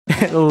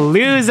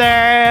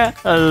Loser!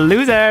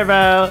 Loser,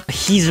 bro.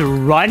 He's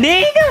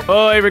running?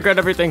 Oh, I regret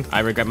everything. I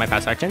regret my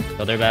past action.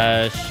 Builder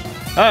bash.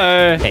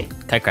 Hey,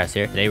 KeiKrafts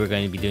here. Today we're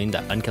going to be doing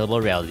the unkillable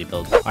reality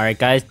build. Alright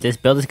guys, this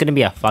build is going to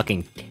be a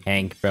fucking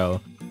tank,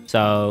 bro.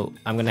 So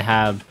I'm going to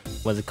have,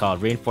 what's it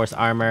called? Reinforced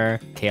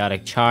armor,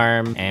 chaotic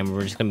charm, and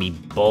we're just going to be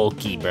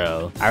bulky,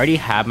 bro. I already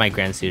have my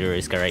Grand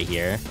SUDA right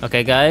here.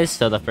 Okay guys,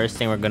 so the first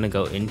thing we're going to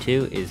go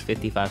into is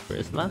 55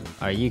 charisma.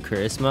 Are you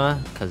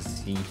charisma?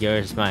 Because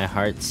you're my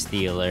heart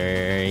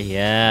stealer.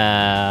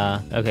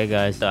 Yeah. Okay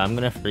guys, so I'm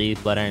going to freeze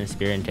Blood Iron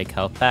Spear and take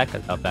health pack,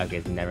 because health pack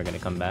is never going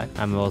to come back.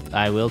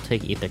 I will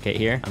take Ether Kit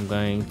here. I'm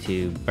going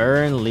to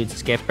burn Loot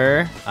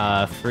Skipper,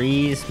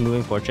 freeze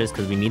Moving Fortress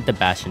because we need the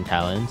Bastion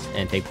Talons,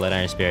 and take Blood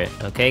Iron Spirit.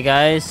 Okay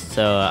guys,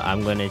 so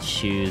I'm gonna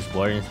choose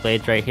Warden's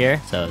Blades right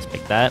here, so let's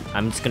pick that.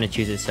 I'm just gonna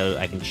choose it so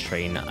I can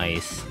train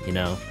ice, you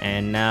know.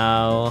 And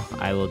now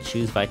I will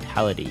choose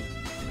Vitality.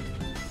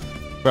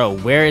 Bro,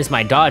 where is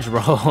my dodge,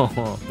 bro?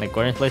 Like,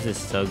 Warden's Blades is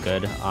so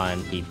good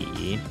on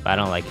PvE, but I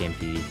don't like it in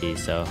PvP,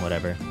 so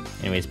whatever.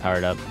 Anyways,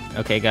 powered up.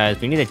 Okay guys,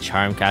 we need a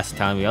Charm Cast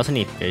talent. We also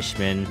need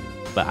Fishman,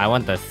 but I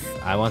want the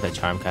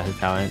Charm Cast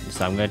talent,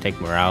 so I'm gonna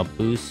take Morale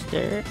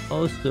Booster.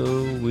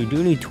 Also, we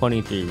do need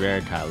 23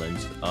 rare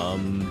talents.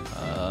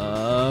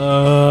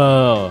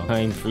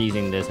 I'm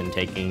freezing this and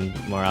taking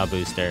Morale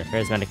Booster.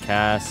 Charismatic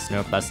Cast,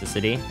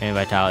 Neuroplasticity, and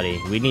Vitality.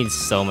 We need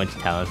so much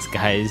talents,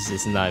 guys.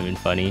 It's not even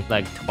funny.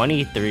 Like,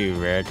 23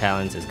 rare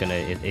talents is gonna,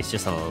 it's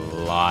just a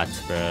lot,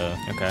 bro.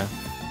 Okay.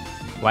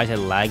 Why is it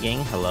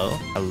lagging? Hello?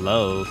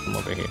 Hello? Come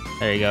over here.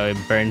 There you go. It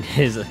burned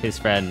his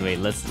friend. Wait,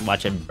 let's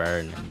watch it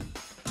burn.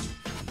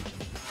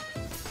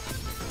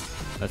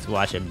 Let's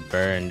watch it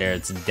burn. There,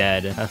 it's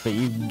dead. That's what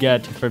you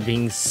get for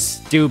being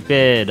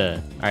stupid.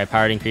 Alright,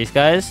 powered increase,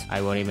 guys.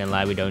 I won't even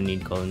lie, we don't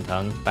need Golden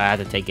Tongue, but I have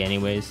to take it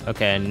anyways.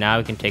 Okay, now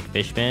we can take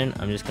Fishman.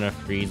 I'm just gonna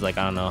freeze, like,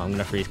 I don't know. I'm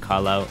gonna freeze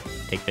Call Out,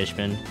 take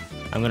Fishman.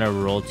 I'm gonna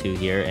roll 2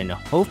 here, and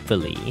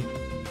hopefully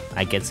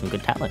I get some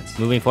good talents.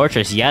 Moving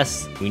Fortress,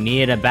 yes. We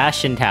needed a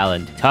Bastion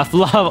talent. Tough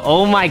Love.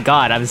 Oh my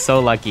god, I'm so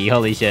lucky.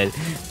 Holy shit.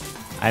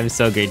 I'm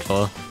so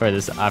grateful for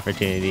this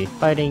opportunity.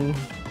 Fighting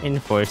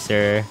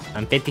Enforcer.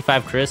 I'm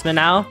 55 charisma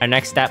now. Our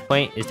next stat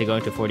point is to go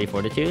into 40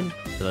 fortitude.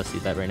 So let's do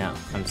that right now.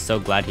 I'm so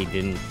glad he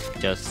didn't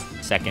just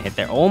second hit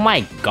there. Oh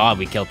my god,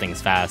 we kill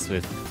things fast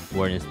with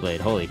Warden's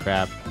Blade. Holy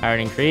crap. Power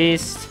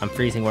increased. I'm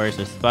freezing Warriors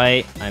with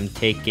Spite. I'm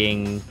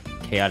taking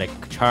Chaotic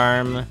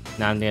Charm.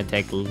 Now I'm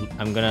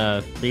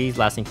gonna freeze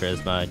Lasting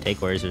Charisma, take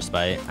Warriors with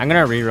Spite. I'm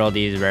gonna reroll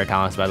these rare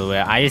talents, by the way.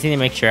 I just need to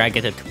make sure I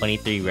get to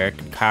 23 rare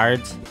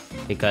cards,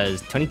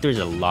 because 23 is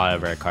a lot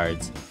of rare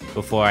cards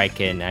before I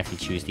can actually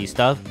choose these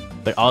stuff.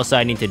 But also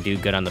I need to do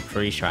good on the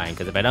pre-shrine,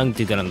 because if I don't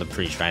do good on the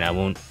pre-shrine, I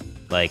won't,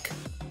 like,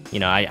 you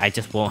know, I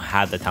just won't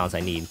have the talents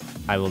I need.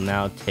 I will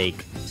now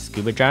take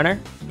Scuba Drowner.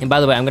 And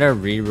by the way, I'm gonna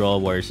re-roll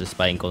Warriors with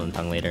Spite and Golden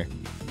Tongue later,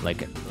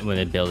 like when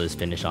the build is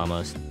finished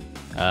almost.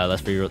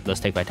 Let's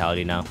take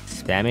Vitality now.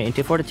 Spam it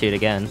into Fortitude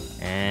again.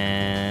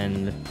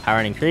 And power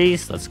and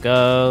increase. Let's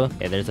go.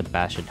 Okay, there's a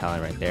Bastion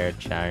talent right there.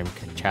 Charm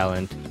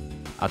talent.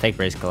 I'll take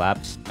Raise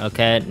Collapse.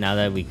 Okay, now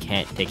that we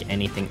can't take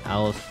anything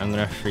else, I'm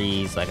gonna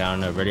freeze, like, I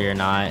don't know, ready or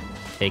not.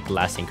 Take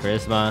Lasting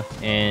Charisma.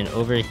 And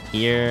over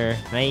here,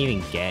 can I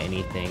even get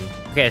anything?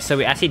 Okay, so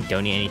we actually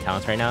don't need any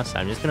talents right now, so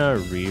I'm just gonna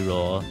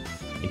re-roll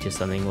into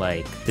something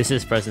like, this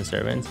is Frozen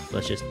Servants.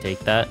 Let's just take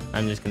that.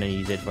 I'm just gonna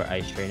use it for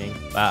ice training,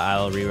 but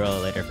I'll re-roll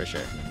it later for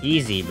sure.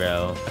 Easy,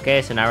 bro.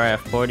 Okay, so now we're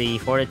at 40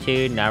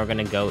 fortitude. Now we're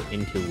gonna go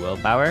into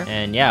willpower,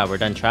 and yeah, we're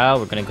done trial.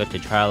 We're gonna go to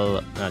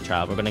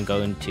we're gonna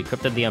go into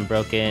Crypt of the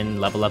Unbroken,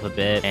 level up a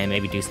bit, and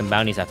maybe do some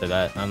bounties after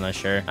that. I'm not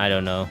sure. I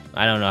don't know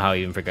how I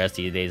even progress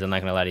these days. I'm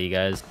not gonna lie to you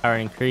guys. Power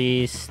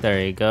increase.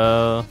 There you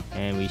go.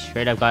 And we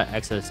straight up got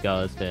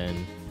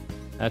Exoskeleton.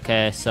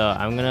 Okay, so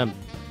I'm gonna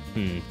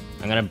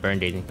burn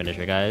Dazing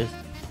Finisher, guys,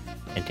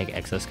 and take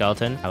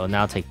Exoskeleton. I will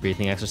now take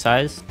Breathing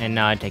Exercise, and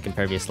now I take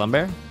Impervious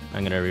Slumber.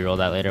 I'm gonna reroll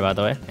that later, by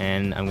the way,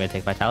 and I'm gonna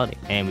take Vitality.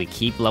 And we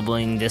keep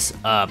leveling this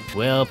up.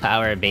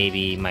 Willpower,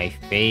 baby, my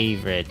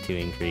favorite to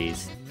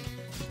increase.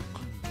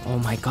 Oh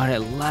my god, it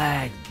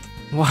lagged.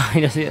 Why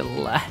does it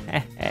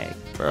lag,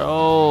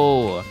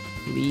 bro?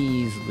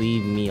 Please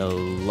leave me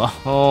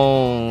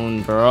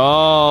alone,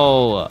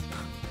 bro.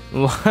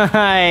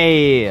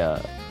 Why?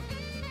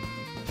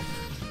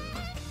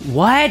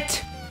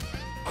 What?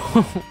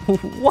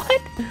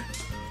 What?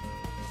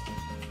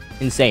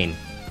 Insane.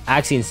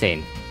 Actually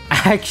insane.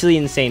 Actually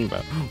insane, bro.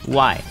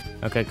 Why?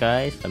 Okay,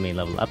 guys. Let me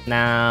level up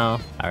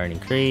now. Power and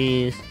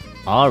increase.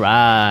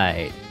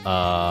 Alright.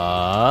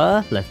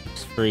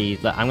 Let's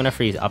freeze. I'm gonna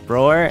freeze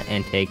Uproar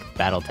and take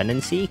Battle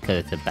Tendency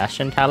because it's a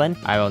Bastion talent.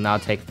 I will now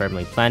take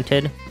Firmly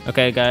Planted.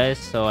 Okay, guys,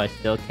 so I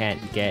still can't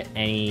get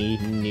any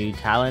new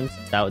talents.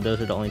 Those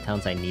are the only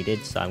talents I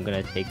needed, so I'm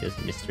gonna take this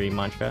Mystery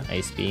Mantra,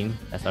 Ice Beam.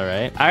 That's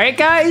alright. Alright,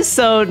 guys,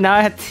 so now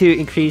I have to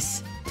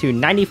increase to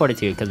 90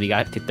 fortitude because we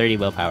got to 30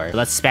 willpower.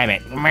 Let's spam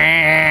it.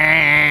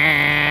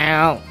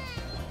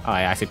 Oh,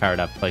 I actually powered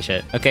up. Holy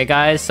shit. Okay,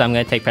 guys, so I'm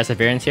gonna take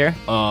Perseverance here.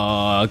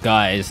 Oh,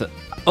 guys.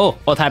 Oh,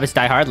 both habits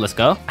die hard. Let's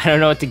go. I don't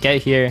know what to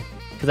get here.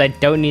 because I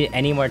don't need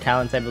any more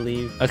talents, I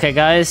believe. Okay,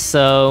 guys,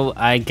 so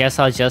I guess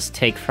I'll just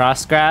take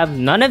Frost Grab.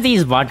 None of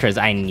these monsters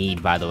I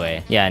need, by the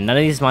way. Yeah, none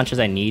of these monsters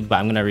I need, but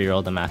I'm gonna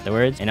reroll them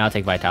afterwards, and I'll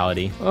take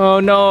Vitality. Oh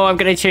no, I'm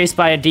getting chased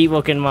by a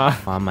Deepwoken mob.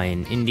 Why am I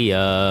in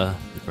India?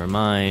 Never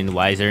mind.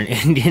 Why is there an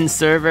Indian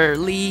server?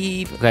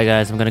 Leave. Okay,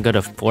 guys, I'm gonna go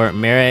to Fort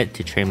Merit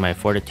to train my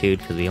Fortitude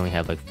because we only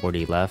have like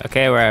 40 left.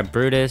 Okay, we're at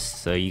Brutus,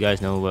 so you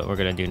guys know what we're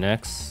gonna do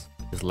next.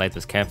 Just light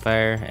this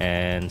campfire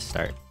and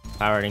start.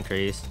 Power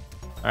increase.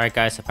 All right,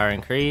 guys, so power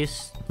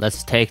increase.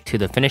 Let's take to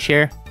the finish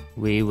here.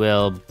 We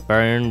will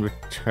burn,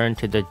 return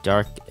to the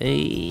dark.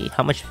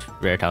 How much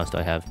rare talents do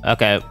I have?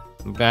 Okay,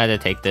 we're gonna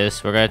take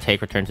this. We're gonna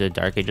take return to the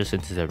dark ages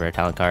since it's a rare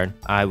talent card.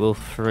 I will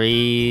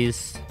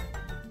freeze.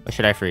 What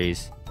should I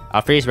freeze?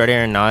 I'll freeze ready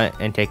or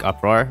not and take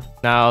uproar.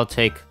 Now I'll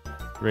take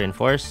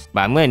reinforce,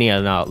 but I'm gonna need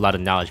a lot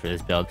of knowledge for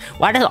this build.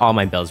 Why does all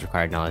my builds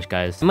require knowledge,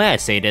 guys? Am I a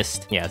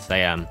sadist? Yes, I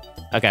am.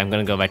 Okay, I'm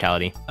gonna go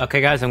vitality.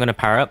 Okay, guys, I'm gonna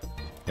power up.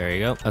 There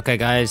you go. Okay,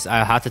 guys,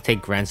 I have to take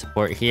Grand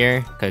Support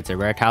here because it's a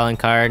rare talent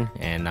card,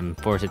 and I'm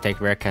forced to take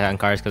rare talent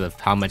cards because of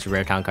how much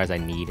rare talent cards I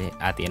need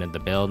at the end of the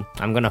build.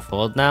 I'm gonna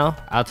fold now.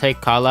 I'll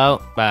take Call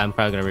Out, but I'm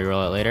probably gonna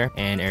reroll it later,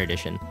 and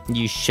Erudition.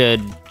 You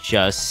should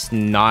just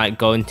not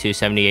go into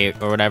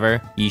 78 or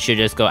whatever. You should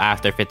just go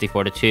after 50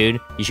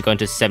 Fortitude. You should go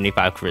into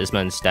 75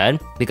 Charisma instead,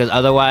 because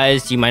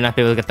otherwise you might not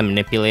be able to get the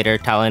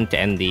Manipulator talent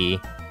and the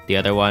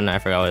other one, I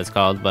forgot what it's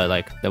called, but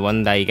like the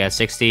one that you get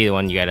 60, the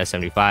one you get at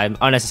 75.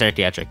 Unnecessary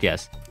theatric,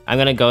 yes. I'm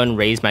gonna go and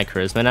raise my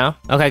charisma now.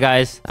 Okay,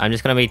 guys, I'm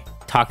just gonna be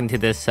talking to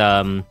this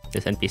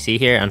this NPC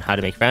here on how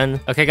to make friends.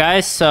 Okay,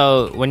 guys,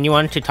 so when you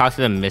want to talk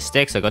to the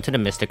Mystic, so go to the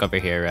Mystic over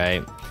here,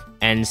 right?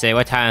 And say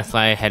what talents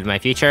lie ahead of my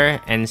future,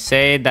 and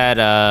say that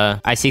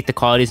I seek the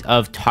qualities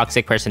of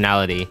toxic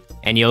personality,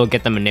 and you'll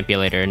get the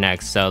Manipulator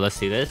next. So let's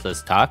do this.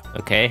 Let's talk.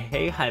 Okay.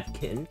 Hey,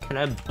 Hypekin, can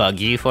I bug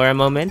you for a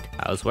moment?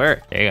 How's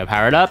work? There you go.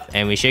 Powered up,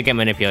 and we should get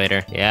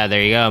Manipulator. Yeah,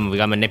 there you go. We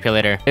got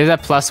Manipulator. Is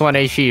that +1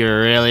 HP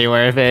really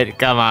worth it?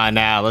 Come on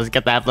now. Let's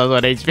get that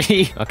 +1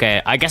 HP.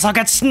 Okay, I guess I'll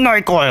get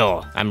Snark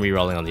Oil. I'm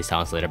re-rolling all these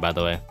talents later, by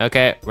the way.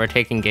 Okay, we're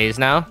taking Gaze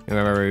now.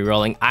 Remember,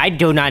 re-rolling. I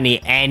do not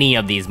need any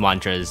of these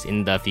mantras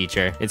in the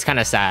future. It's kind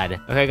of sad.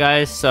 Okay,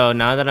 guys, so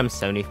now that I'm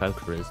 75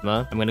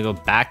 Charisma, I'm gonna go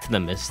back to the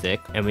Mystic.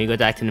 And when you go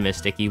back to the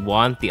Mystic, you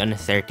want the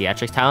unnecessary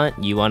theatrics talent.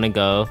 You want to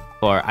go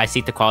for I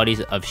seek the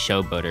qualities of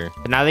Showboater.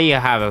 So now that you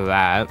have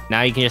that,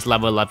 now you can just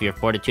level up your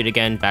Fortitude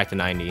again back to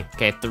 90.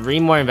 Okay,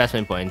 3 more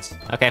investment points.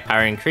 Okay,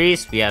 power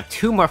increase. We have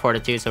 2 more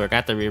Fortitude, so we're gonna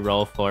have to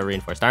re-roll for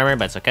reinforced armor,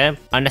 but it's okay.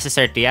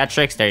 Unnecessary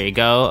theatrics. There you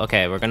go.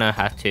 Okay, we're gonna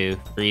have to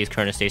freeze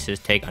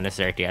chronostasis, take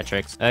unnecessary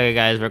theatrics. Okay,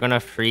 guys, we're gonna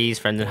freeze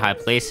friends in high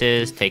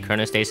places, take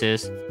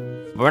chronostasis.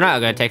 We're not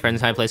gonna take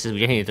friends in high places. We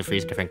just need to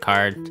freeze different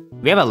cards.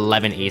 We have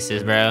 11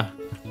 aces, bro.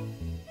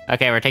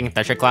 Okay, we're taking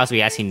Thresher Claws.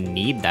 We actually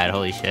need that.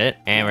 Holy shit.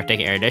 And we're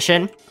taking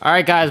Erudition. All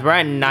right, guys, we're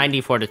at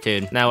 90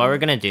 Fortitude. Now, what we're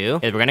gonna do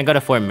is we're gonna go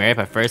to Fort Merit,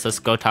 but first, let's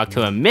go talk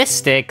to a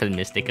Mystic, because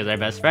Mystic is our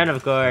best friend,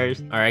 of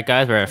course. All right,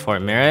 guys, we're at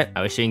Fort Merit.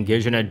 I was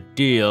engaged in a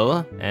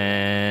deal,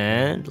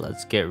 and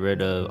let's get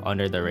rid of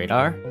Under the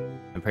Radar.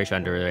 I'm pretty sure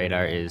Under the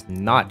Radar is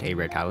not a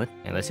rare talent.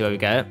 And let's see what we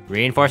got.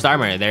 Reinforced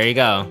Armor. There you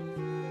go.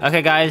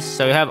 Okay, guys,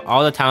 so we have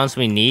all the talents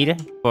we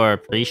need for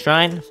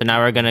pre-shrine. So now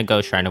we're gonna go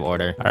Shrine of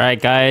Order. All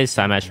right, guys,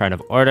 so I'm at Shrine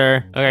of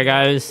Order. Okay,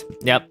 guys,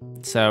 yep.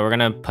 So we're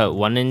gonna put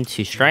 1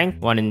 into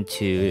Strength, 1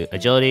 into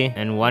Agility,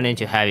 and 1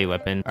 into Heavy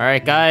Weapon. All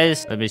right,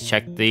 guys, let me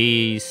check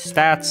these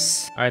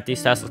stats. All right,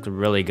 these stats look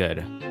really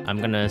good. I'm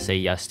gonna say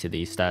yes to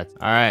these stats.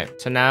 All right,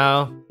 so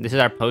now this is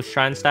our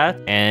post-shrine stat.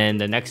 And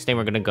the next thing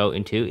we're gonna go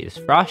into is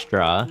Frost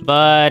Draw.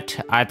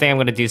 But I think I'm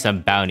gonna do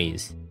some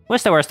bounties.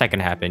 What's the worst that can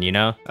happen, you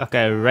know?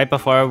 Okay, right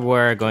before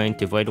we're going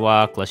to Void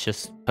Walk, let's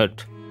just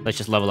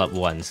level up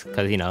once.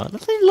 Cause you know,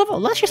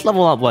 let's just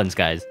level up once,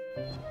 guys.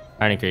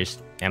 Heart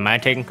increase. Am I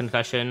taking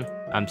concussion?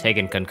 I'm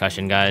taking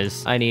concussion,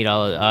 guys. I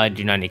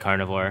do not need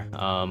carnivore.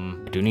 I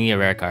do need a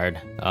rare card.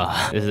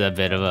 This is a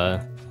bit of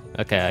a...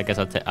 Okay, I guess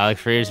I'll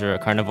freeze for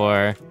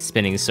carnivore,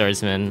 spinning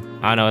swordsman.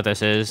 I don't know what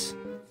this is.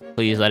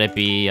 Please let it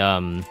be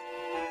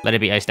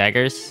Ice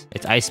Daggers.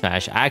 It's Ice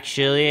Smash.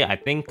 Actually, I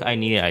think I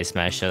needed Ice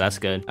Smash, so that's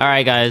good. All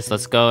right, guys,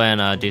 let's go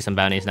and do some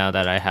bounties now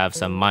that I have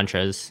some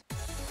mantras.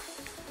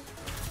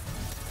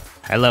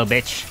 Hello,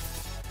 bitch.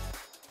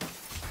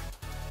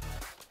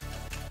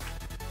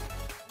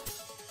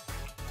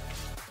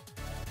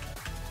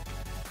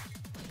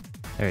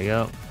 There we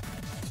go.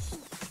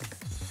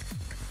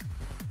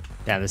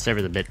 Damn, this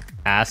server's a bit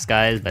ass,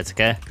 guys, but it's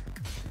okay.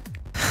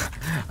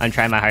 I'm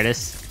trying my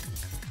hardest.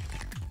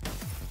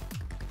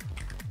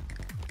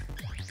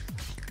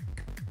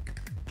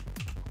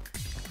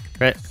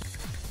 Crit.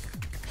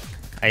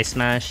 Ice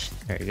Smash.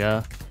 There you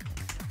go.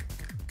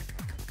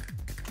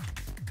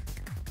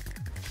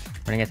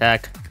 Running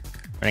attack.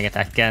 Running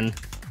attack again.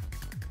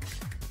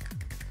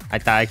 I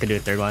thought I could do a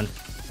third one.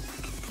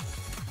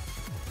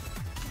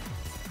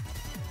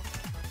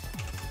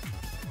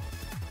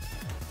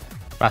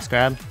 Frost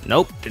Grab.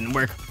 Nope, didn't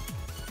work.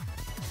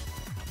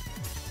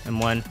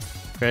 M1.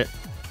 Crit.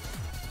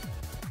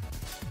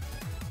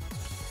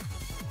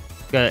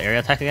 Got an aerial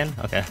attack again?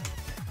 Okay.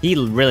 He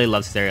really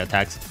loves stereo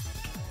attacks.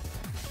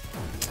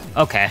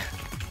 Okay.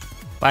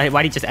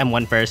 Why'd he just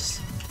M1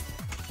 first?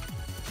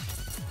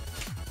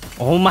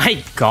 Oh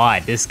my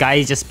god, this guy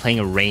is just playing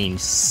a range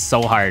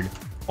so hard.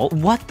 Oh,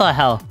 what the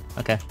hell?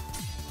 Okay.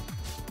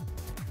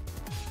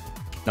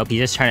 Nope, he's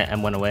just trying to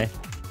M1 away.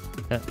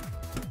 Yeah.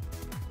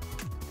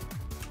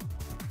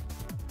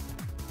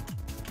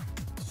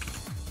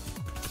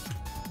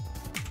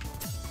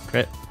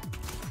 Crit.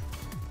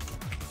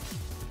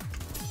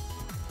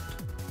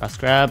 Cross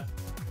grab.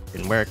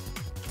 Didn't work.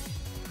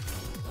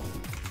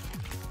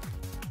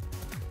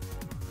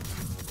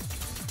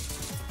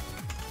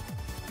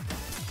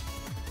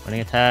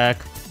 Running attack.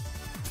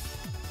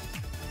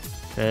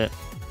 Crit.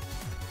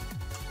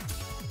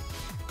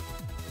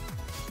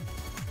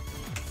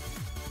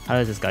 How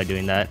is this guy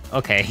doing that?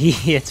 Okay, he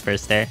hits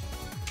first there.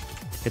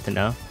 Good to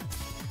know.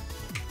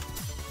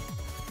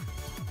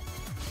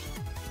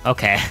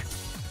 Okay.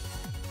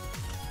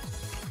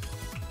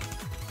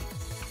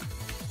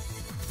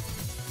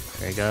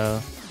 There we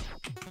go.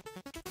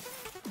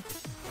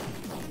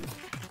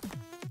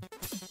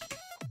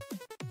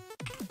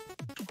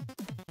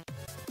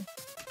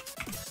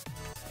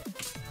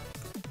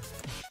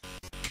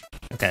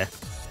 Okay.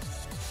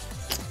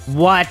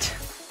 What?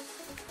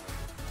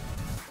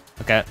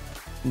 Okay.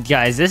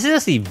 Guys, this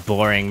is just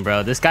boring,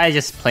 bro. This guy is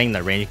just playing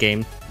the range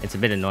game. It's a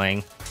bit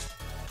annoying.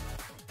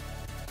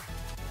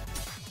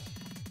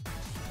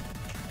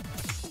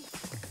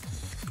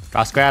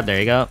 Cross grab, there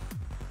you go.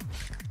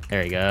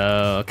 There you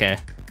go, okay.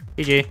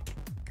 GG.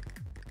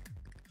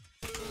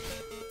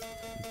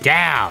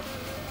 Down!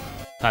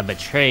 I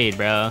betrayed,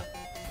 bro.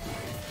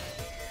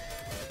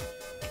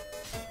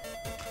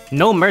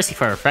 No mercy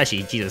for a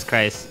freshie, Jesus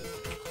Christ.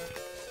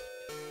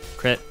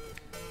 Crit.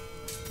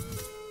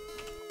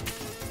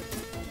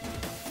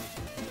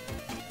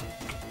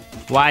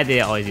 Why do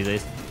they always do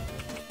this?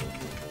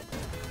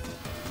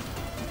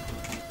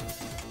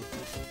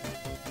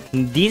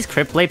 These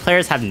crit play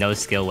players have no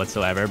skill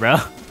whatsoever, bro.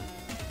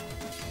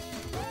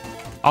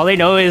 All they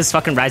know is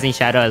fucking Rising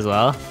Shadow as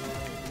well.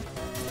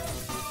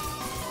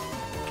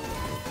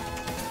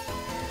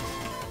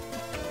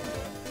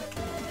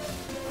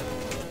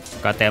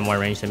 Got they have more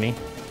range than me.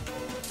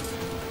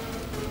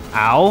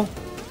 Ow.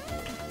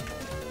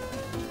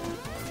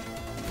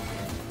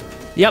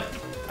 Yep.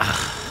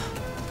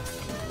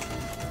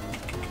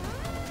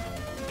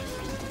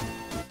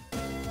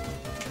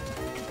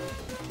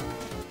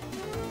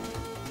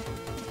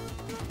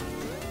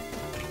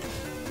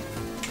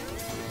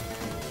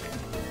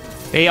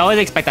 They always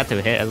expect that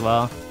to hit as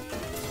well.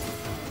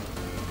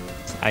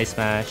 Ice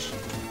Smash.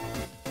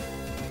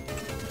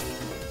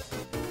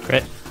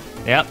 Crit.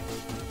 Yep.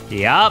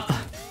 Yup.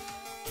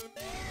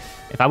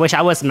 If I wish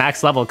I was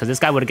max level, because this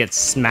guy would get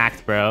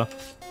smacked, bro.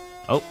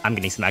 Oh, I'm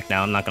getting smacked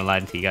now. I'm not gonna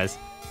lie to you guys.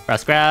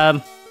 Cross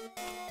grab.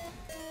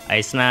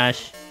 Ice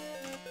Smash.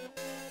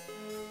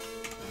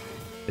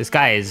 This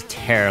guy is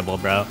terrible,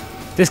 bro.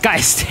 This guy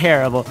is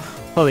terrible.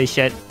 Holy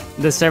shit.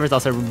 This server's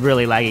also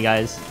really laggy,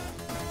 guys.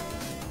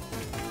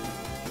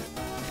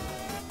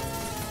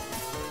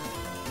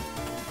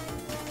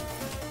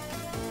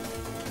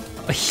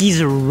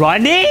 He's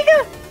running?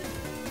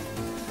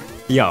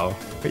 Yo,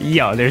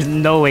 there's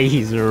no way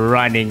he's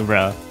running,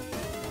 bro.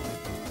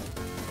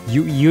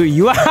 You,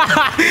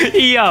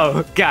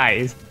 yo,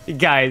 guys,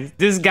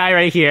 this guy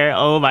right here,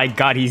 oh my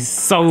god, he's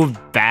so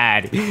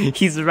bad.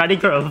 He's running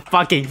for a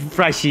fucking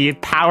freshie,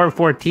 power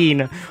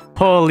 14.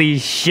 Holy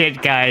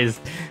shit, guys.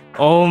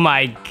 Oh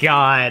my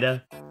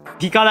god.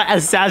 He got an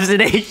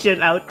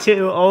assassination out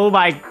too. Oh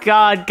my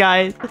god,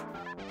 guys.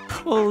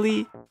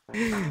 Holy.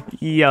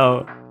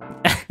 Yo.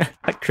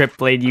 Crypt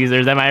Blade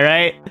users, am I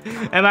right?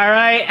 Am I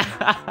right?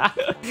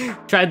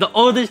 Tried the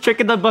oldest trick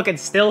in the book and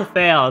still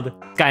failed.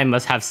 This guy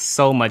must have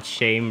so much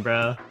shame,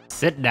 bro.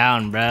 Sit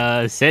down,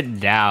 bro.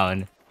 Sit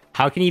down.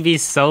 How can you be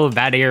so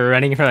bad that you're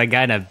running from a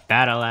guy in a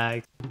battle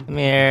axe? Come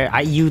here.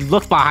 You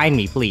look behind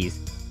me, please.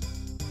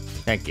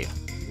 Thank you.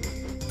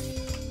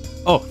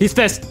 Oh, he's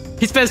pissed.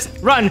 He's pissed.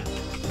 Run.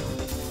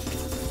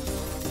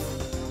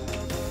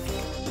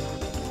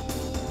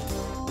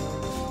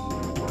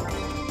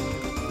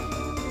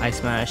 Ice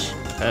Smash.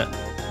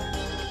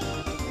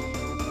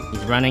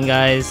 He's running,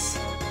 guys.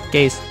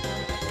 Gaze.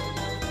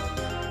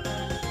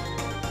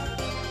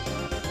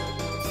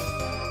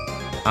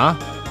 Huh?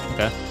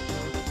 Okay.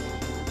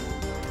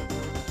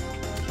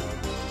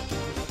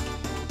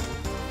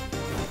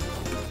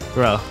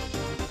 Bro.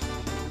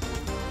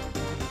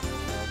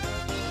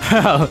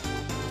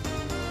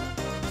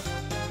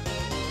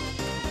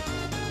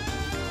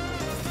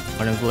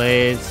 Morning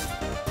Blades.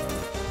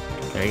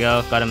 There you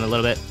go. Got him a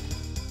little bit.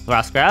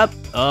 Cross grab.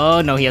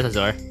 Oh no, he has a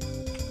Zor.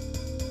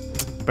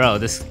 Bro,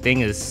 this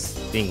thing is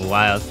being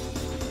wild.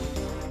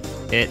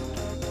 Hit.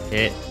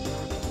 Hit.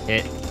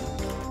 Hit.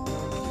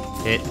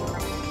 Hit.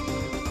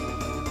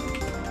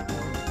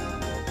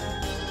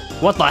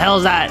 What the hell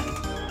is that?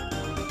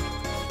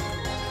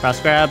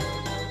 Cross grab.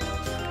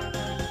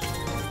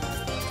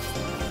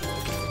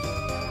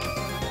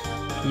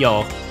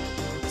 Yo.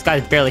 This guy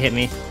barely hit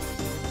me.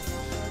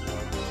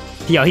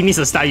 Yo, he needs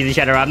to stop using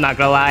Shadow, I'm not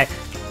gonna lie.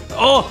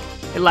 Oh,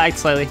 it lagged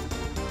slightly.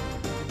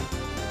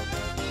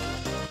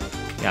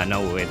 Yeah,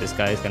 no way this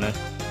guy is gonna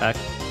attack.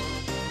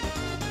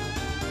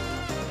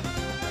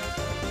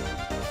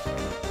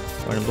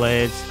 Warden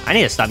Blades. I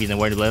need to stop using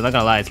Warden Blades, I'm not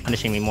gonna lie, it's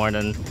punishing me more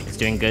than it's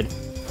doing good.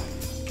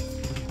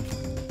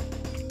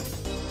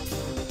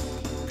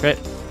 Crit.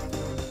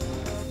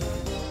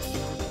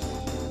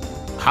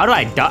 How did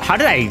I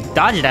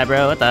dodge that,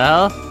 bro? What the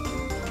hell?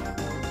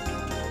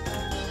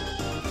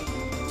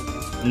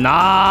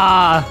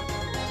 Nah.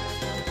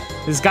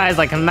 This guy's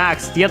like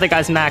max. The other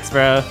guy's max,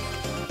 bro.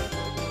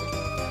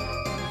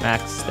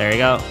 Max. There you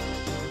go.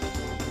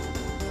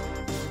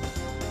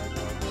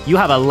 You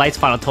have a light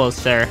final toast,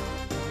 sir.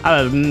 I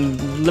have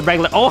a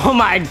regular. Oh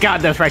my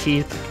god, the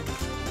freshies.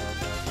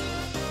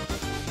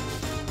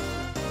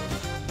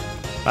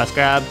 Fast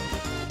grab.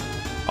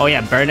 Oh yeah,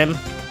 burn him.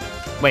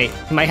 Wait,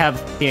 he might have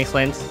Phoenix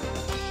Lens.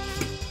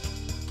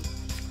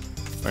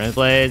 Burn his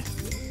blade.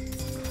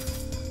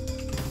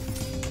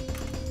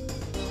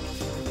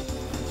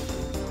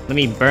 Let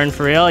me burn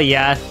for real?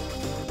 Yeah.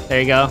 There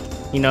you go.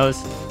 He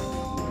knows.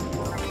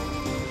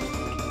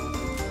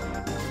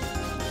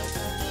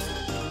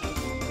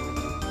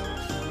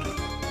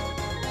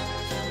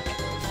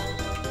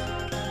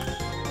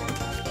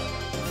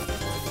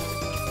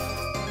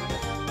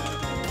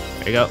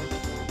 There you go.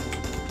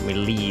 Let me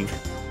leave.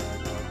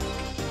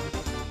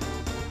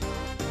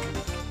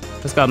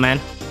 Let's go, man.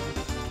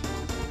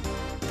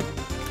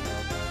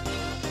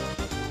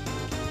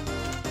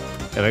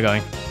 There we're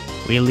going.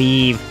 We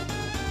leave.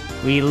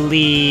 We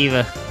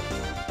leave.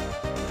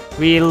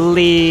 We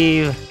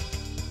leave.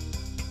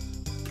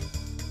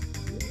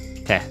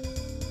 Okay.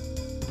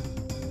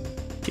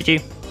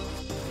 GG.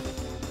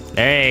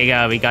 There you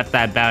go. We got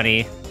that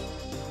bounty.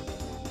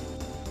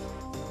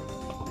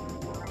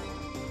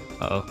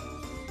 Uh-oh.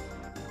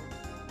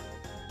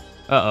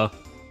 Uh-oh.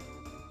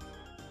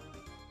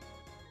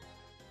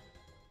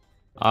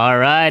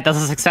 Alright, that's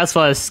a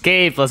successful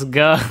escape. Let's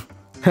go.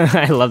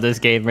 I love this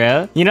game,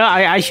 bro. You know,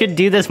 I should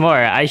do this more.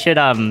 I should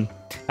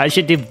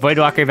do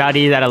Voidwalker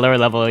bounties at a lower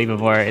level even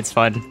more. It's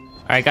fun.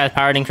 Alright guys,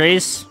 powered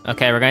increase.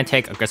 Okay, we're gonna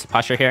take aggressive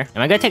posture here.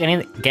 Am I gonna take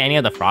get any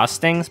of the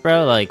frost things,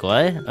 bro? Like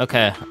what?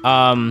 Okay.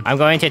 I'm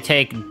going to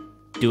take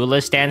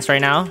duelist stance right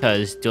now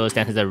because duelist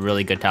stance is a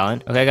really good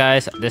talent. Okay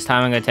guys, this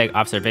time I'm gonna take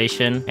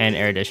observation and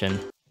erudition.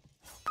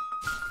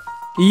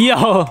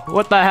 Yo,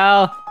 what the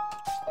hell?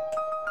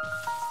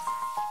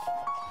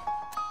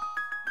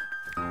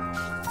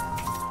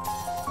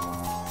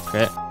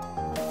 Crit.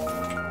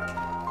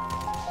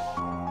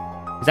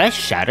 Is that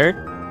shattered?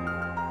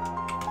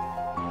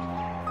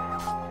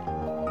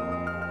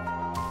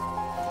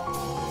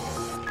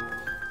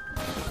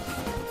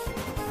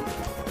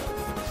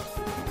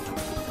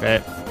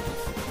 Crit.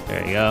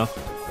 There you go.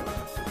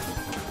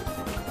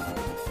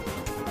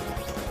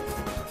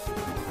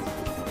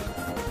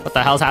 What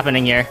the hell's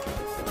happening here?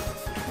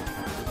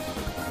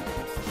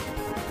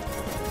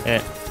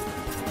 Hit.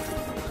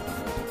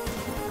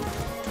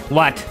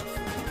 What?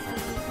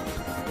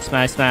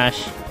 Smash,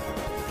 smash.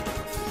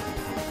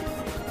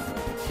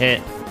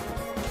 Hit.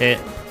 Hit.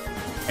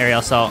 Aerial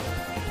assault.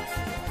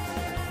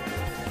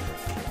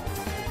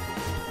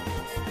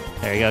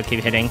 There you go,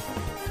 keep hitting.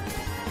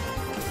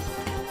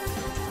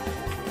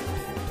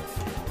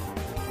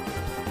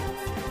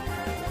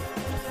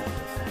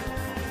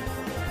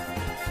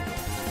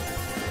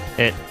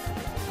 Hit.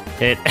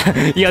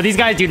 Hit. Yo, these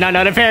guys do not know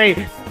how to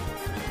parry.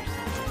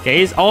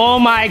 Okay, oh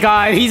my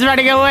god, he's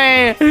running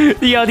away!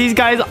 Yo, these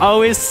guys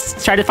always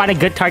try to find a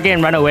good target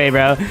and run away,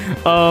 bro.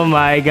 Oh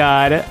my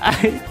god.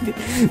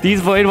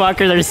 These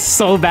Voidwalkers are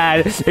so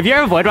bad. If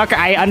you're a Voidwalker,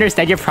 I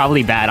understand you're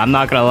probably bad. I'm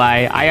not gonna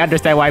lie. I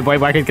understand why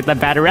Voidwalkers get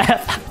that bad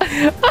rep.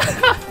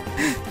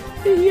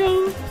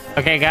 Yo.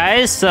 Okay,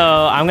 guys,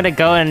 so I'm gonna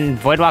go and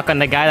Voidwalk on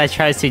the guy that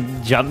tries to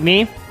jump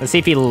me. Let's see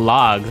if he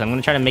logs. I'm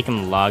gonna try to make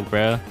him log,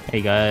 bro.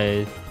 Hey,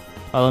 guys.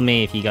 Follow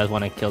me if you guys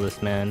want to kill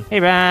this man. Hey,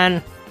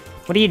 Ran.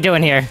 What are you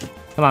doing here?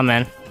 Come on,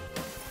 man.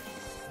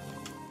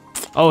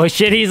 Oh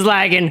shit, he's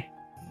lagging.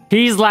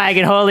 He's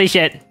lagging, holy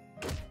shit.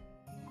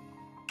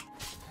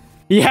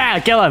 Yeah,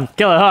 kill him.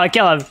 Kill him. Oh,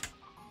 kill him.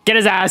 Get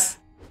his ass.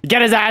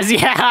 Get his ass.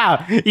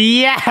 Yeah.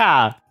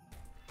 Yeah.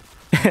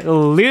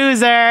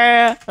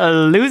 Loser.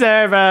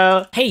 Loser,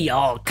 bro. Hey,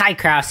 y'all.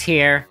 KeiKrafts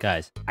here.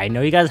 Guys, I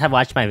know you guys have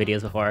watched my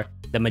videos before.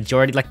 The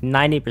majority, like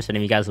 90%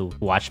 of you guys who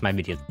watch my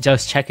videos,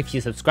 just check if you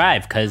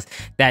subscribe, because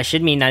that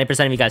should mean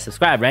 90% of you guys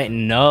subscribe, right?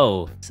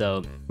 No.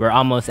 So we're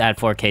almost at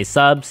 4K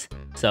subs,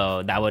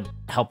 so that would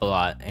help a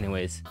lot.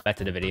 Anyways, back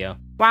to the video.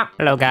 Wow.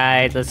 Hello,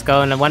 guys. Let's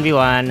go in a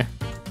 1v1.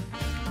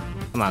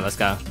 Come on, let's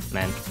go,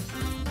 man.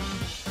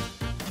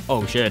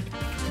 Oh, shit.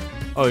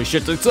 Oh,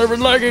 shit, the server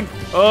lagging.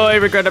 Oh, I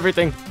regret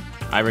everything.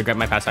 I regret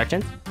my past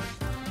actions.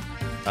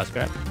 Fast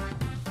grab.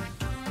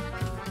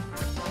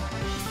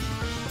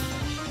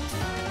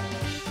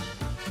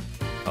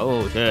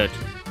 Oh shit.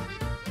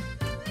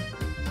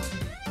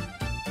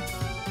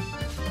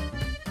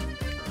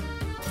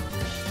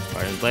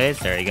 Warden Blades,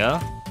 there you go.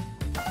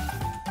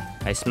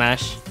 I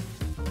smash.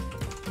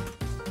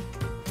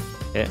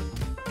 Hit.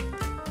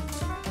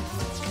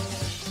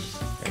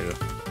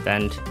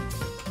 Send.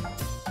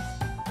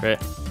 Crit.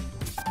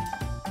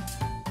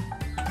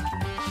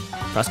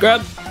 Cross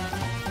grab.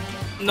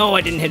 No,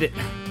 I didn't hit it.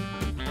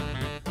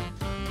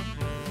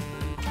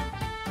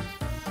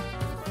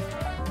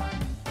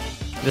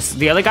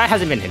 The other guy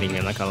hasn't been hitting me,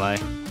 I'm not gonna lie.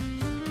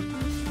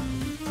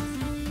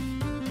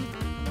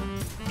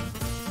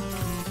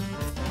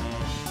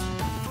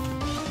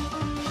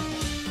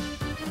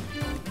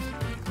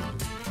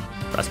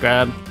 Cross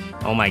grab.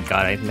 Oh my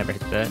god, I never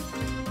hit that.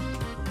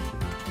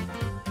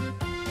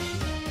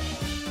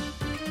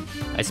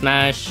 I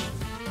smash.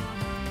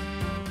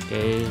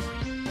 Okay.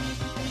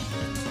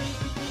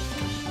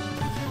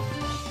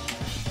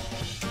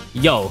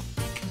 Yo.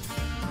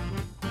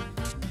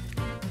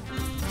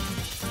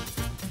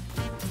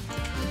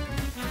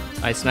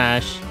 I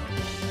smash.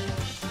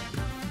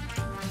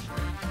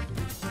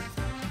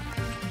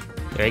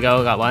 There you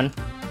go, got one.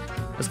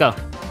 Let's go.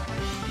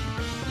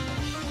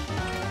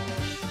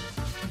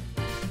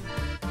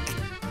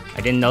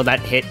 I didn't know that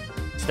hit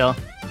still.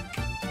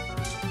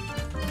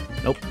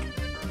 Nope.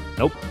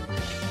 Nope.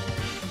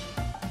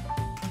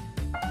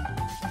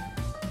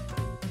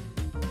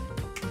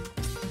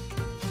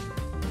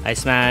 I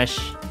smash.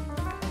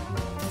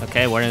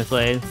 Okay, Warden's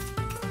Blade.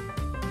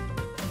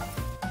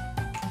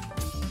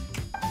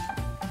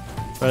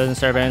 Frozen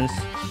Servants.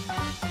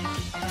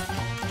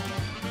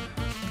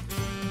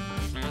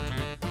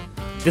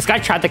 This guy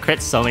tried to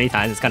crit so many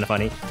times, it's kind of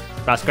funny.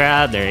 Cross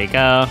grab, there you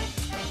go.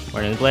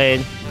 Warden's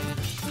Blade.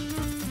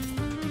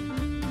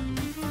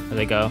 There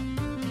they go.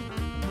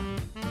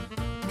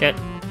 Okay.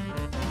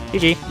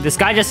 GG. This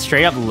guy just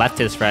straight up left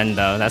his friend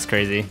though. That's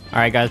crazy.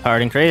 Alright guys,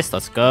 powered increase.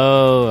 Let's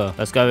go.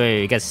 Let's go.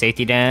 We get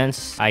safety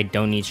dance. I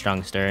don't need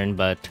strong stern,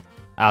 but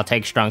I'll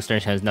take strong stern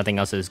because nothing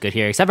else is good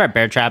here. Except for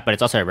bear trap, but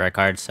it's also a rare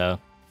card, so.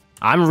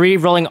 I'm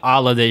re-rolling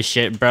all of this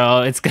shit,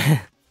 bro. It's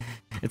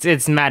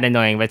it's mad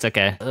annoying, but it's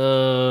okay.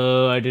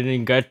 I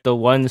didn't get the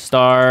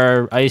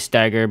 1-star ice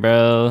dagger,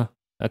 bro.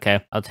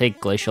 Okay, I'll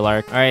take Glacial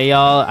Arc. Alright,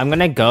 y'all. I'm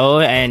gonna go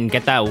and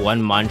get that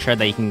one mantra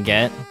that you can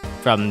get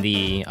from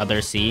the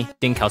other sea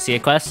doing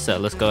Calcia quest, so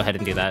let's go ahead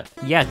and do that.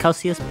 Yeah,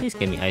 Calcius, please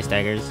give me ice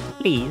daggers,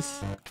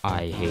 please.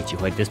 I hate you.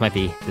 Wait, this might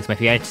be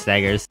ice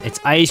daggers.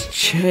 It's ice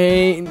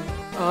chain.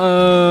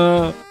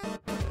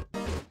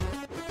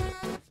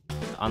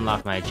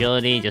 Unlock my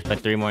agility, just put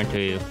 3 more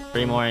into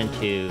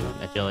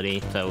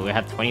agility, so we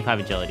have 25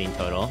 agility in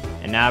total.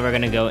 And now we're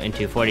gonna go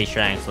into 40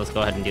 strength, so let's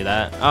go ahead and do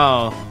that.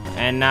 Oh,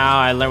 and now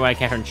I learned what I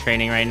can from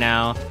training right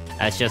now.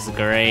 That's just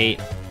great.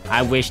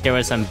 I wish there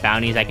was some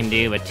bounties I can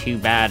do, but too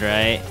bad,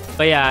 right?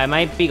 But yeah, I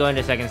might be going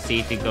to second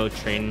sea to go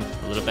train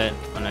a little bit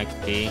on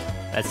XP.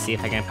 Let's see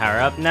if I can power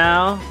up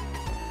now.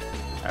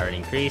 Power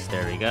increase,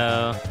 there we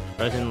go.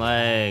 Frozen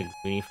leg.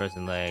 We need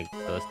frozen leg,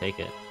 so let's take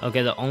it.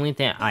 Okay, the only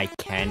thing I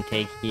can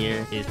take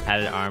here is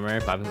padded armor,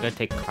 but I'm gonna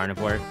take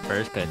carnivore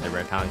first because it's a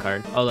rare talent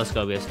card. Oh, let's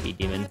go. We have speed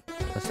demon.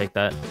 Let's take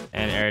that.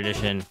 And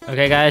erudition.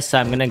 Okay, guys, so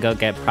I'm gonna go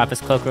get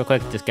Prophet's Cloak real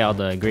quick. Just get all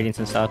the ingredients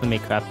and stuff and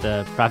make craft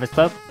the Prophet's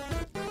Cloak.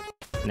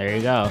 And there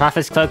you go.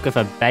 Prophet's Cloak with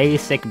a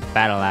basic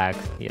battle axe.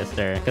 Yes,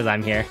 sir. Because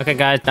I'm here. Okay,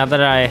 guys, now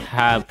that I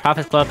have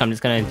Prophet's Cloak, I'm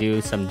just gonna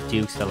do some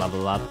dukes to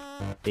level up.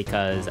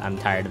 Because I'm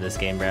tired of this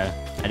game, bro.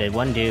 I did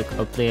 1 duke.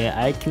 Hopefully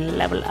I can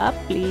level up,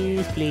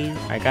 please, please.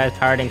 Alright guys,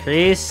 powered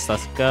increase.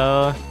 Let's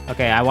go.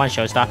 Okay, I want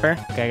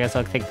Showstopper. Okay, I guess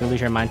I'll take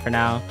Illusion Mind for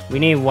now. We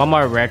need 1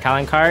 more rare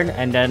talent card,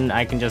 and then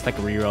I can just like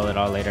re-roll it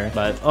all later.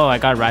 But oh, I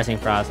got Rising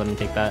Frost. Let me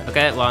take that.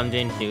 Okay, while I'm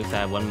doing dukes, I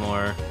have 1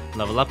 more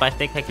level up I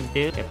think I can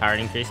do. Okay, powered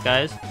increase,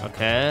 guys.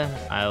 Okay,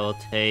 I will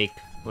take...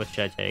 What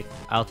should I take?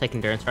 I'll take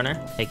Endurance Runner.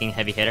 Taking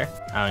Heavy Hitter.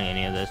 I don't need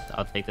any of this.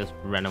 I'll take this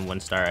random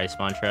 1-star Ice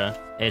Mantra.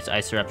 It's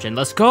Ice Eruption.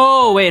 Let's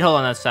go! Wait, hold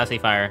on. That's Sassy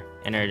Fire.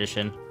 In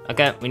addition.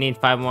 Okay, we need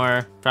 5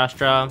 more Frost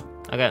Draw.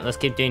 Okay, let's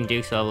keep doing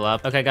dukes to level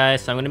up. Okay,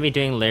 guys, so I'm going to be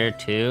doing Layer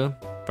 2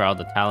 for all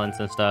the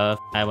talents and stuff.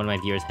 I have one of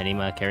my viewers,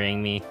 Henima,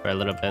 carrying me for a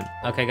little bit.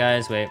 Okay,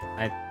 guys, wait.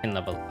 I can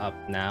level up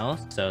now.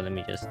 So let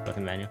me just look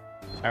in manual.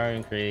 Power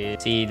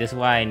increase. See, this is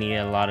why I need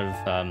a lot of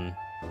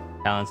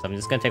talents. So I'm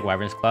just going to take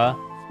Wyvern's Claw.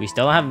 We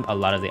still have a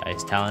lot of the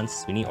ice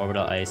talents. We need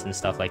orbital ice and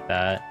stuff like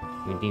that.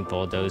 We need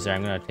bulldozer.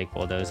 I'm gonna take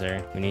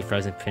bulldozer. We need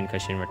frozen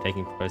pincushion. We're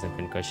taking frozen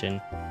pincushion.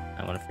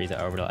 I want to freeze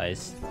the orbital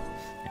ice.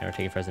 And we're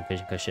taking frozen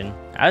pincushion.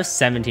 I have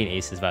 17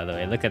 aces, by the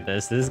way. Look at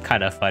this. This is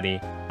kind of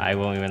funny. I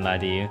won't even lie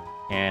to you.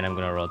 And I'm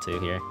gonna roll 2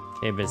 here.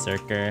 Okay,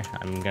 Berserker.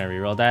 I'm gonna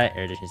reroll that.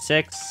 Erudition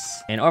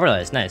 6. And orbital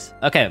ice. Nice.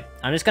 Okay,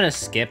 I'm just gonna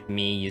skip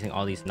me using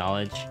all these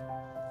knowledge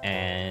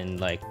and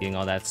like doing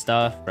all that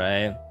stuff,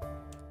 right?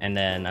 And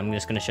then I'm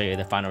just going to show you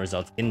the final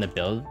results in the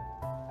build.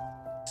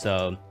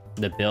 So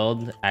the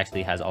build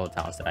actually has all the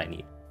talents that I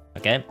need.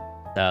 Okay,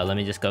 so let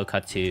me just go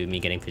cut to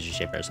me getting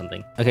VISIONSHAPER or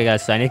something. Okay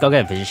guys, so I need to go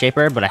get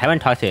VISIONSHAPER, but I haven't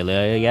talked to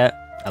Alita yet.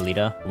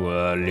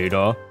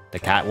 Alita, the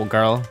cat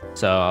girl.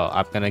 So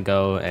I'm going to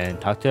go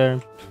and talk to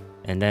her.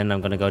 And then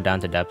I'm going to go down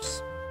to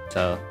depths.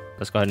 So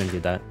let's go ahead and do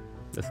that.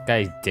 This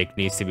guy's dick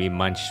needs to be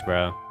munched,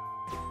 bro.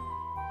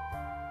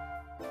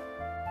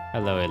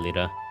 Hello,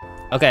 Alita.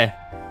 Okay.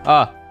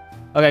 Oh.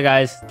 Okay,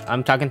 guys,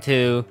 I'm talking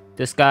to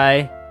this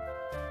guy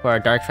for a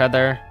Dark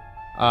Feather.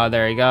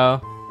 There you go.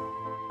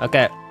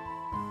 Okay,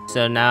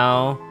 so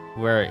now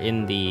we're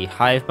in the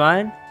hive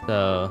mind.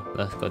 So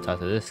let's go talk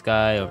to this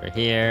guy over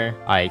here.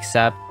 I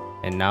accept.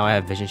 And now I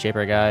have Vision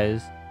Shaper,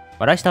 guys.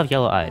 Why do I still have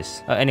yellow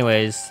eyes?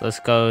 Anyways, let's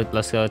go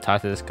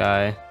talk to this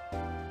guy.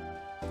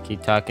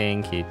 Keep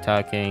talking, keep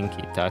talking,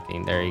 keep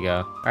talking. There you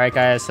go. Alright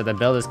guys, so the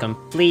build is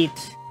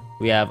complete.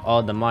 We have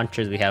all the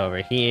monsters we have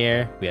over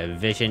here. We have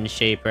Vision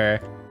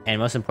Shaper. And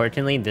most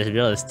importantly, this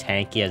build is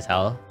tanky as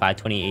hell.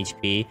 520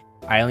 HP.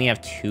 I only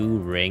have 2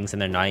 rings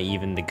and they're not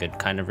even the good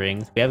kind of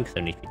rings. We have a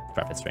 70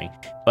 Prophet's ring.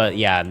 But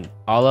yeah,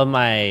 all of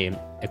my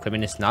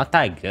equipment is not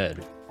that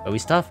good. But we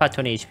still have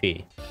 520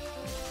 HP.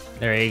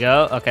 There you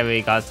go. Okay,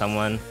 we got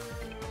someone.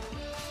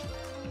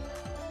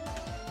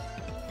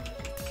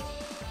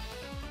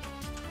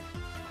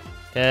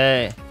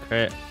 Okay,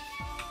 crit.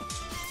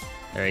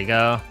 There you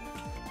go.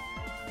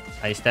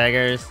 Ice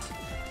daggers.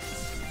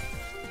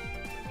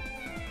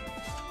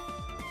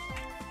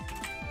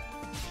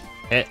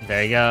 Hit.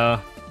 There you go.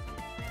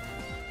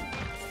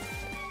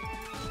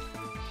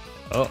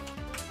 Oh.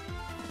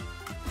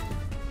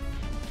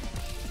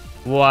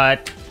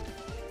 What?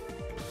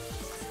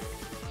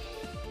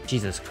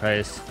 Jesus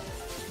Christ.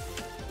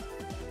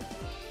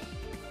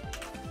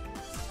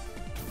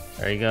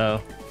 There you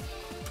go.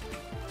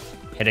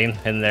 Hitting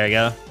him, there you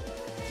go.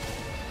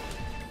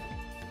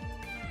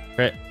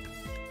 Crit.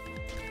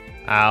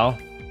 Ow.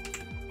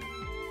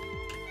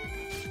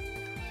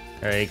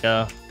 There you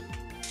go.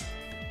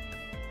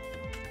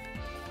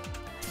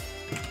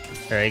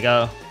 There you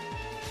go.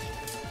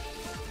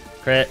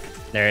 Crit.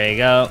 There you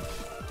go.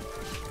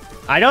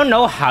 I don't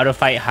know how to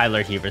fight High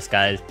Lord Hubris,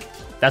 guys.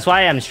 That's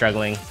why I'm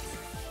struggling.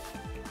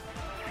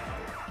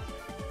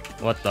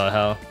 What the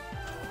hell?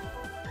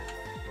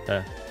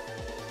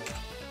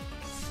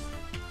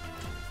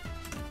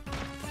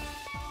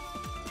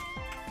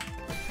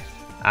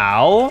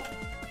 Ow!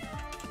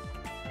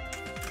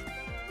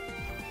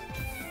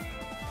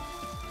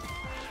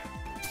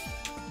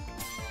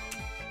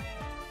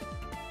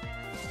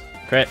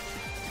 Crit.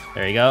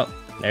 There you go.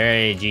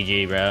 There,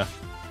 GG, bro.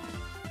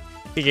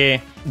 GG.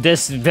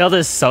 This build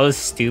is so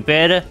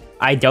stupid.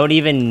 I don't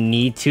even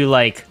need to,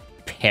 like,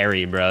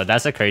 parry, bro.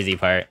 That's the crazy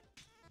part.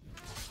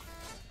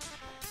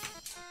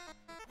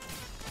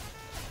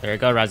 There we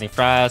go, Rising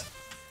Frost.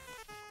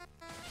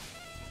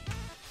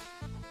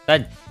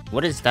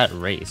 What is that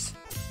race?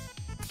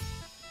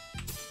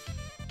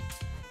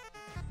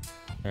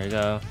 There we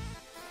go.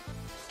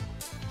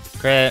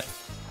 Crit.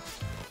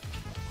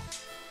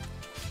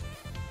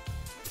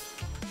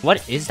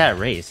 What is that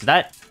race? Is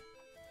that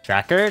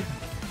Tracker?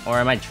 Or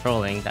am I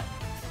trolling?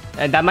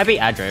 That might be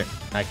Adrit,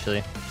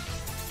 actually.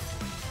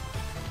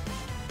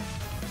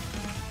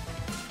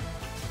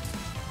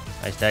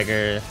 Ice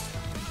dagger.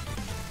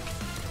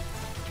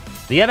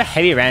 Do you have a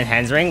heavy ran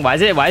hands ring? Why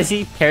is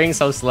he parrying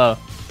so slow?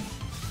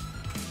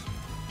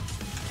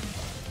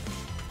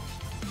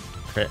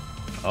 Crit.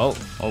 Oh,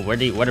 where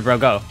did bro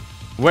go?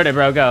 Where did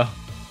bro go?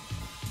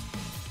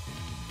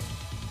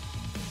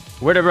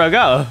 Where did bro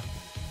go?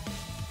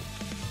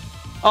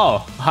 Oh,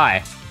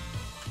 hi.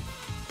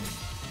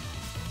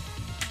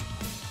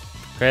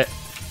 Crit.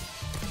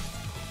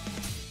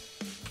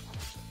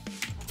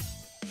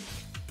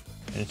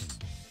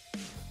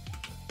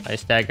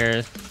 Ice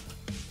daggers.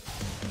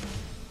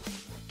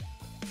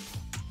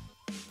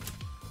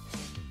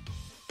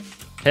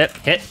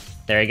 Hit.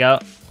 There you go.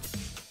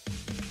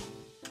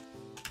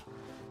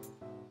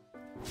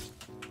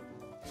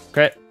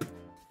 Crit.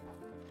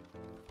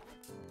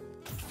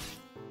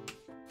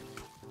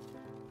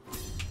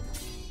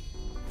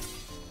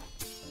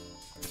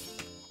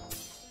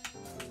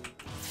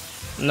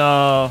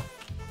 No.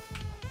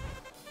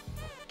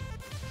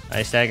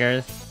 Ice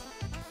daggers.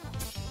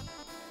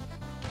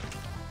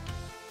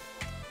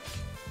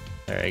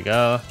 There you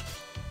go.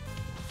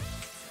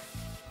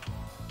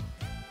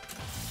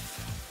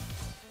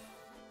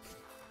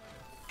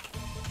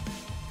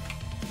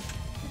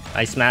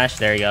 Ice smash.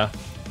 There you go.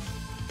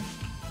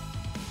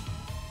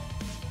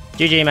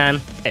 GG, man.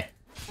 Hey.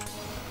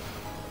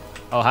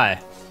 Oh, hi.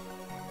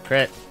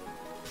 Crit.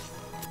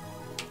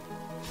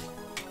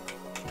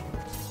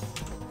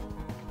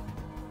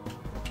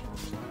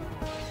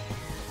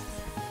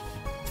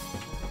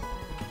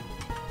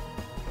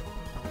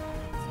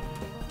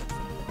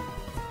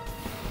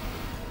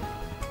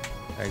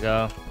 There you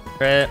go.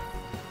 Crit.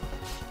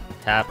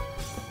 Tap.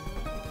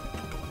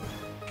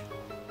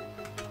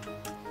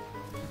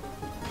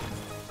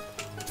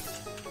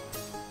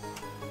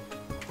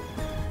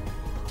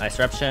 Ice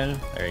eruption.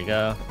 There you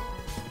go.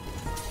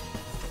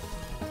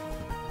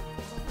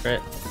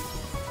 Crit.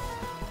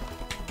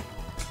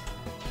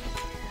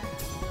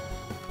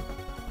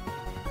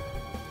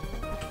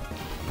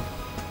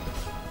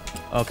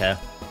 Okay.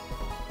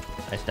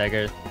 Ice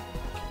daggers.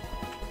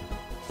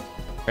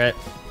 Crit.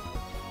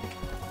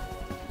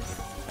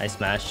 Ice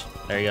smash.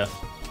 There you go.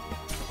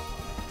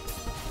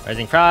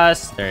 Rising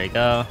Frost. There you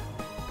go.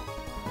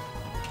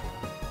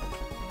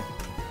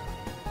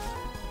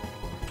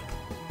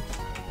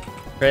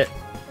 Crit.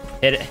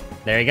 Hit it.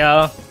 There you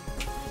go.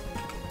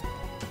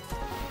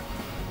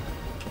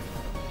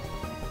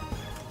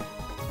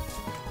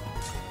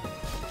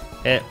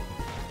 Hit.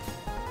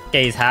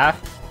 Okay, he's half.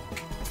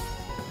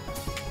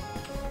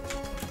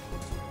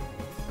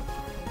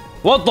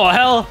 What the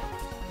hell?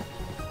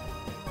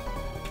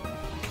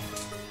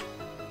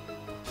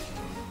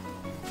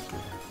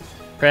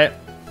 Crit.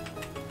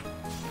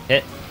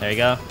 Hit. There you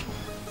go.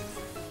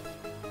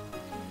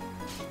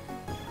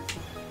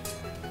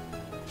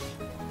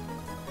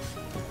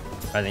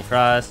 Rising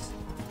Frost.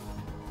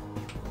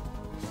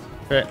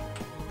 Crit.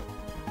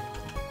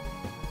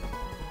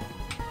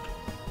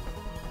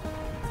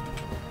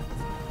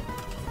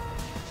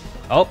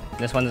 Oh,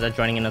 this one's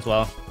joining in as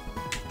well.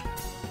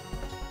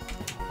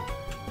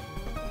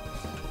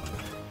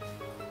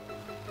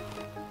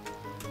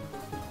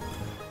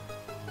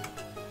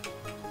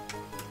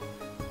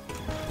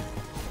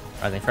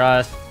 Rising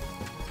Frost.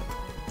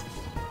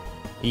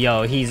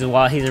 Yo, he's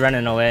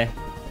running away.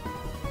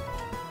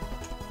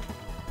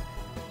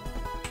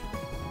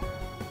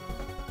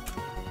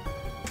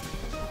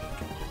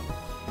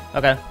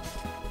 Okay.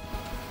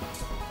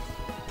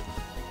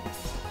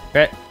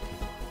 Crit.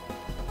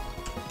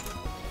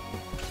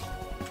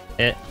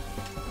 Hit.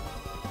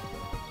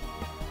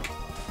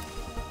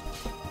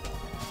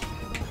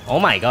 Oh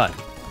my god.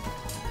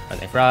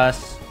 Rising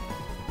Frost.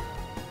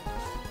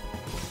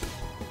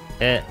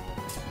 Hit.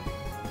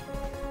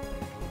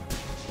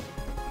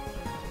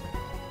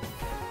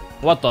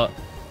 What the?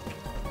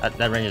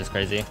 That range is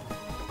crazy.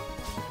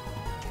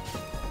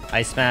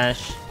 Ice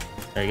Smash.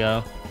 There you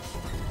go.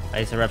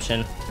 Ice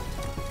Eruption.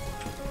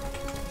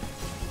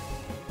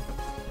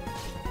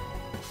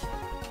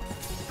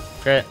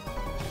 Crit.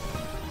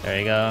 There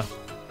you go.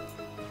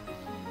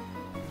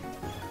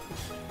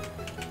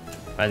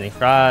 Rising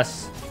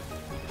Frost.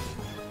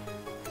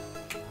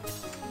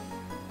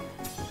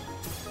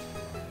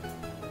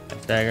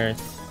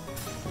 Daggers.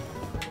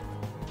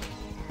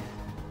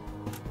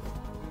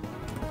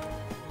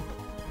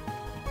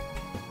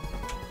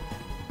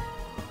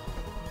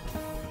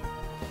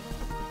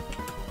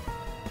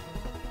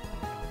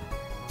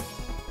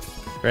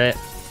 Crit.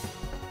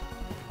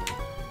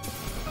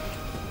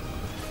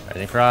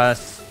 Rising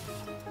Frost.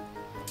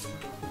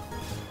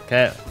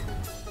 Okay.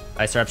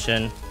 Ice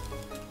Eruption.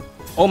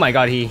 Oh my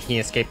god, he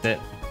escaped it.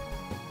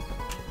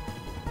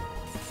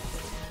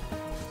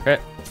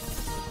 Crit.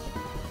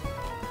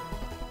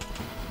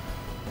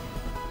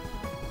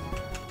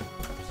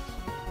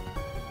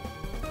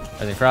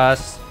 Rising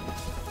Frost.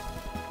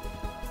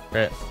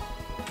 Crit.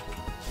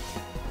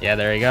 Yeah,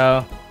 there you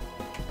go.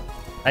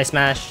 Ice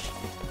Smash.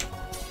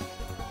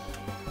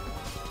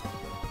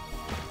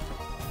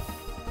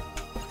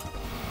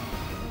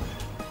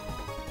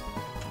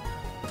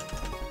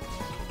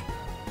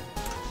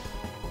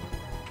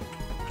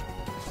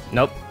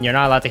 Nope, you're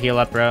not allowed to heal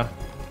up, bro.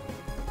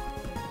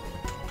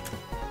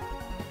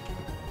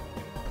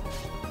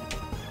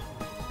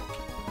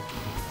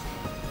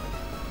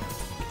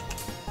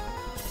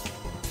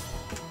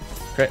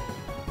 Crit.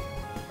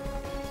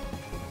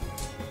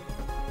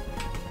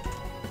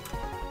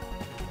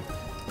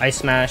 Ice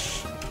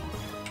Smash.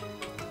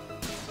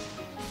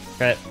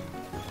 Crit.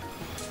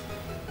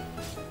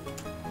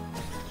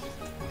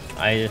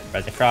 I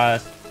press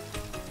across.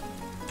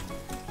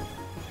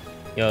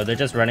 Yo, they're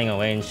just running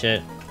away and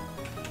shit.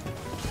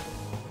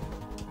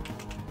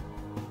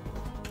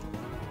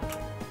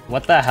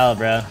 What the hell,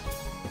 bro?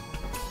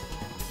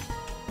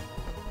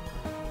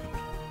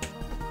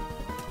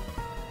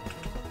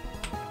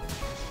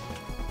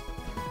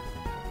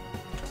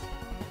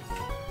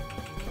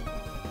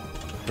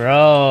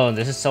 Bro,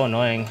 this is so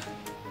annoying.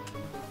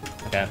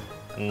 Okay,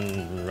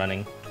 I'm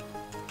running.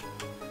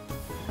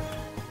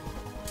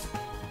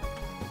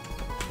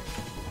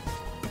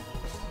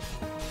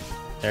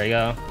 There you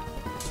go.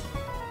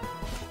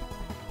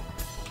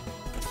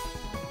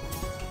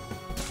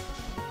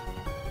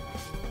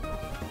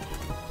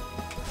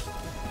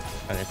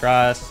 Running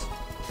across.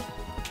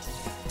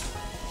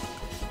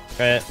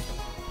 Crit.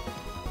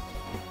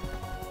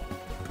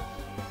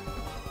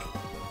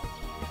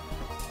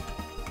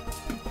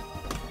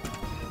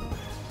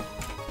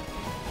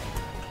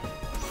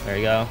 There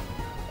you go.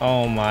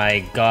 Oh my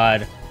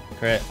god.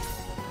 Crit.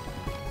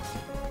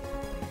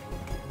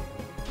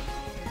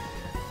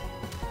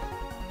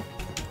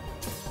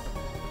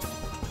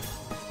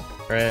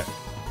 Crit.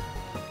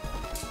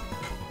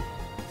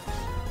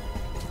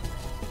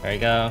 There you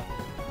go.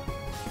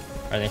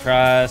 Running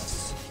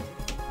across.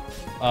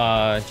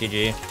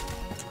 GG.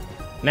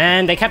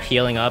 Man, they kept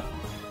healing up.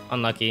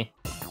 Unlucky.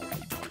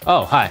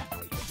 Oh, hi.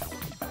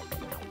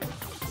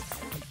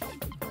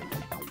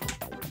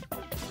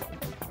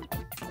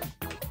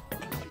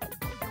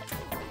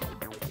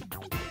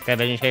 Okay,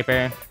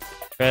 VISIONSHAPER.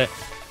 Crit.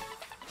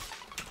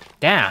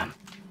 Damn.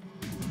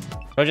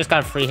 Bro just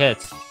got free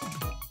hits.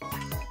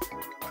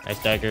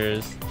 Nice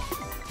daggers.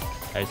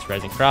 Nice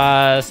Rising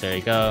Cross. There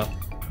you go.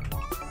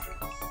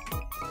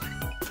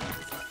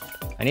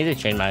 I need to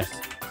change my...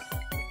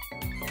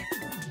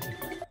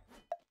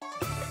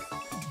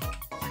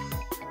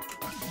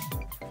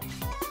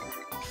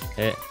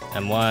 Hit.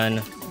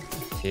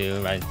 M1.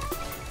 2. Right.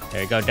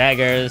 There you go.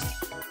 Daggers.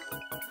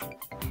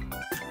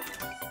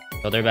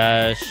 Shoulder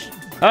bash.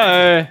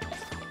 Hey!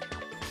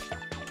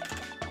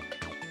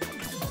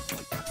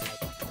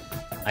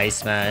 Ice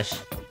Smash.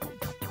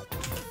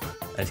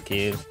 Ice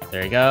Cubes.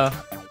 There you go.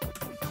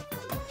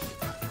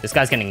 This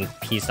guy's getting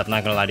pieced up,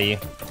 not gonna lie to you.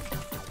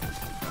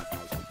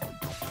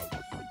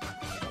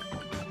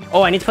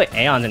 Oh, I need to put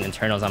Aeons and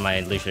Internals on my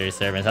Illusionary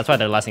Servants. That's why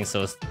they're lasting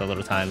so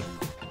little time.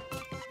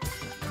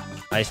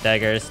 Ice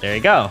Daggers. There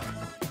you go.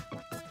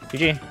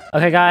 GG.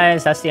 Okay,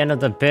 guys, that's the end of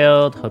the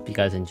build. Hope you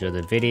guys enjoyed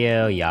the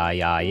video.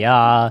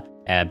 Yeah.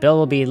 Build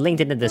will be linked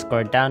in the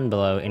Discord down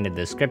below in the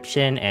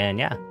description. And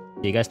yeah,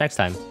 see you guys next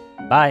time.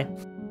 Bye.